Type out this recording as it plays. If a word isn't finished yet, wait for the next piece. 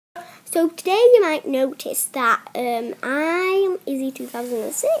So today you might notice that I'm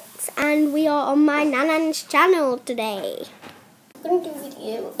Izzy2006 and we are on my Nanan's channel today. I'm going to do a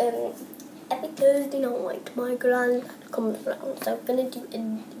video every Thursday night. My gran comes around, so I'm going to do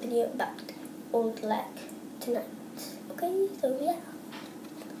a video about Old Lek tonight. Okay, so yeah.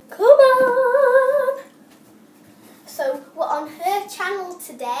 Come on! So we're on her channel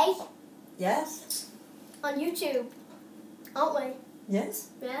today. Yes. On YouTube, aren't we? Yes.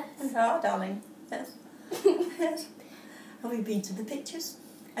 Yes. And how, darling? Yes. Yes. And we've been to the pictures,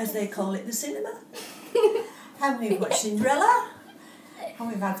 as they call it, the cinema. And we've watched Cinderella. And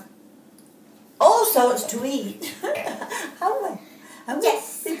we've had all sorts to eat. Haven't we? And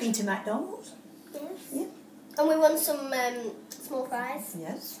Yes. We've been to McDonald's. Yes. Yeah. And we won some small fries.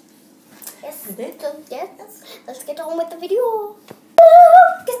 Yes. Yes. We did. So, yes. Let's get on with the video.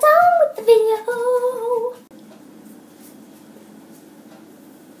 Get on with the video.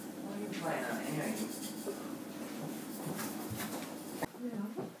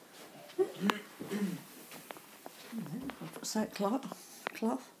 What's that cloth?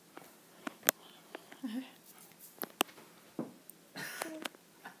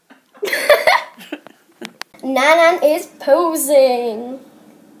 Nanan is posing.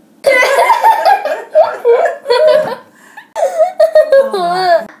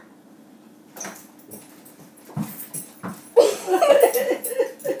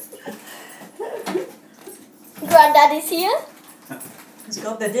 Granddaddy's here. He's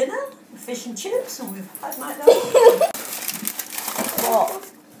got the dinner, fish and chips, and we've had McDonald's. What?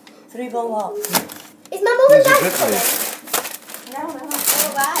 3 bowl what? Is my mum and dad coming? No. All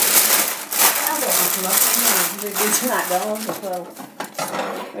right. I don't want to laugh. We've been to McDonald's as well.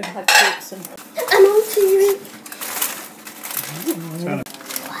 We've had chips and... I'm on TV.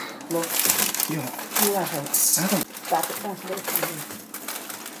 Look. Yeah. You have it. Adam. That's it.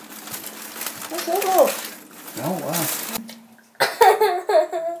 That's all. Oh, wow.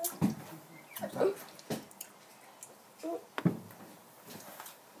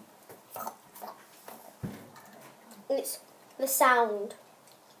 It's the sound.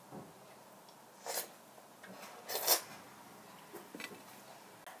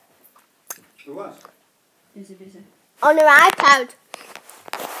 Who was? Busy. On her iPad.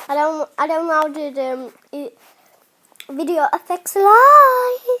 I don't know how to do video effects live.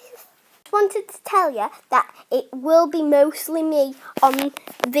 Just wanted to tell you that it will be mostly me on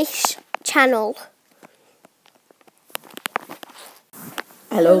this channel.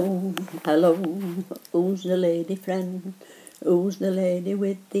 Hello. Who's the lady friend? Who's the lady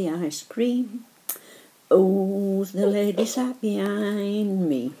with the ice cream? Who's the lady sat behind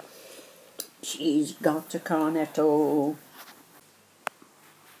me? She's got a cornetto.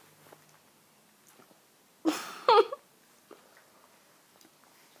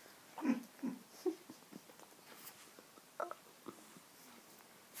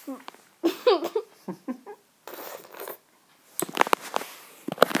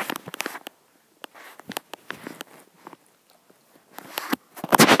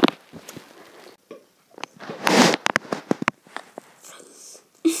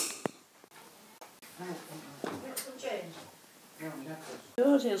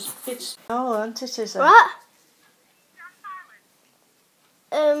 Yours is fits. Oh, aren't it? Is it? What?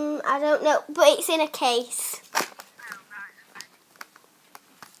 I don't know, but it's in a case.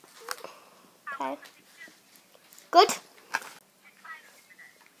 Okay. Good.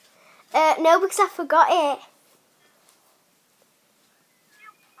 No, because I forgot it.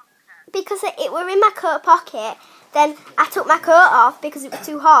 Because it were in my coat pocket. Then I took my coat off because it was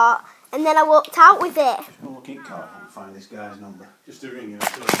too hot, and then I walked out with it. We'll keep calm and find this guy's number. Just a ring and I'll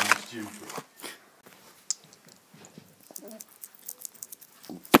tell him it's due for it.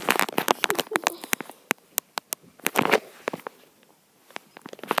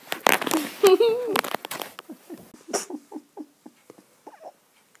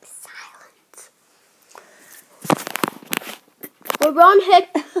 Silence. We're on her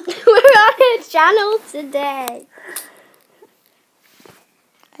channel today.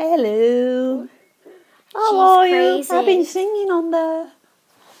 Hello. How She's are you? crazy. I've been singing on there.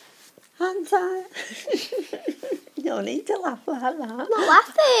 Haven't I? You don't need to laugh like that. I'm not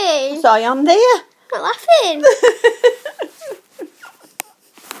laughing. So I am there. I'm not laughing.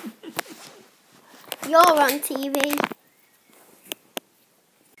 You're on TV.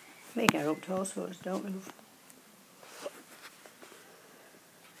 We get up to us, don't move.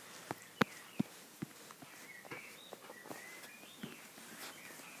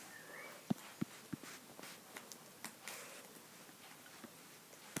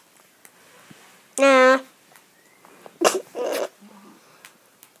 Nah.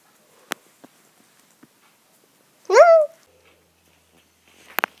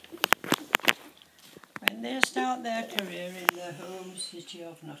 they'll start their career in the home city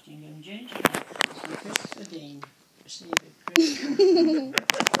of Nottingham. Ginger and Christopher Dean. Receive it, Chris.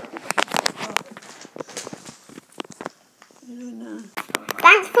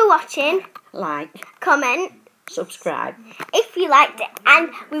 Thanks for watching. Like, Comment subscribe. if you liked it, and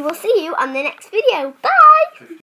we will see you on the next video. Bye!